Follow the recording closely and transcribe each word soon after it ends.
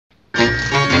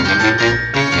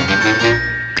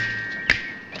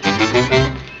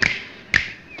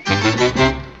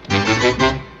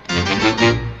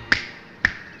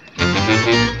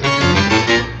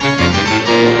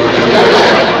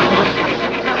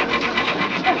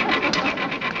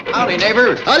Howdy,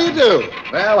 neighbor. How do you do?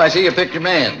 Well, I see you picked your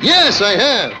man. Yes, I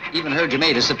have. Even heard you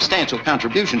made a substantial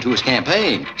contribution to his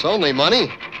campaign. It's only money.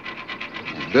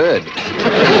 Good.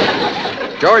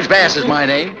 George Bass is my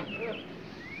name.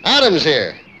 Addams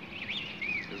here.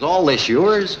 Is all this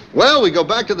yours? Well, we go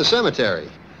back to the cemetery.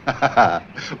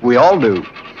 We all do.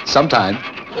 Sometime.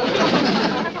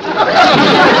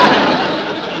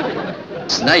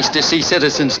 It's nice to see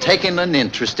citizens taking an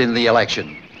interest in the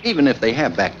election, even if they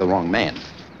have backed the wrong man.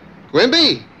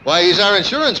 Quimby? Why, he's our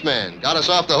insurance man. Got us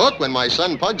off the hook when my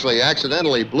son Pugsley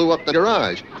accidentally blew up the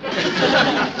garage.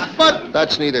 But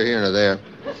that's neither here nor there.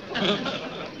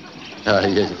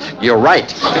 You're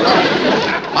right.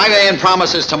 My man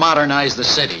promises to modernize the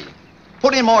city.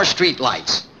 Put in more street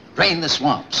lights. Drain the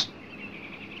swamps.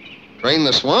 Drain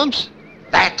the swamps?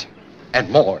 That and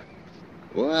more.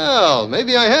 Well,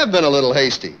 maybe I have been a little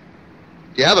hasty.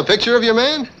 Do you have a picture of your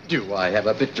man? Do I have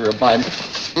a picture of mine?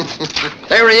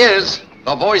 There he is,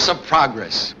 the voice of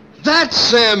progress. That's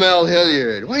Sam L.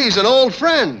 Hilliard. Why, he's an old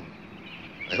friend.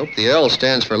 I hope the L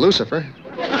stands for Lucifer.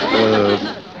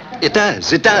 It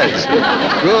does.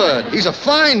 Good. He's a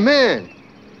fine man.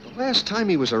 The last time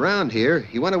he was around here,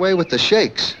 he went away with the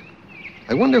shakes.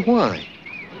 I wonder why.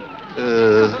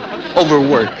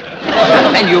 Overwork.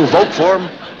 And you vote for him?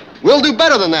 We'll do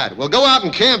better than that. We'll go out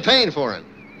and campaign for him.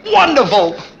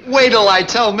 Wonderful. Wait till I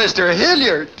tell Mr.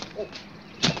 Hilliard.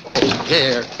 Oh,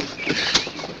 here.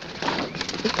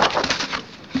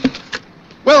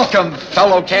 Welcome,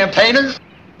 fellow campaigner.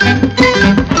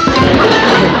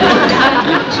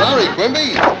 Sorry,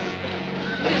 Quimby.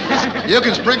 You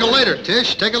can sprinkle later,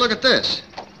 Tish. Take a look at this.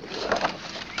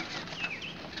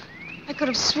 I could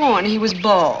have sworn he was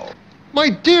bald. My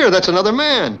dear, that's another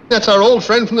man. That's our old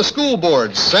friend from the school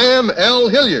board, Sam L.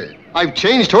 Hilliard. I've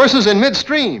changed horses in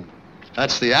midstream.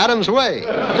 That's the Addams way.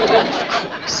 Of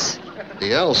course.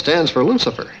 The L stands for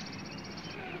Lucifer.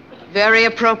 Very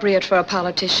appropriate for a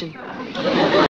politician.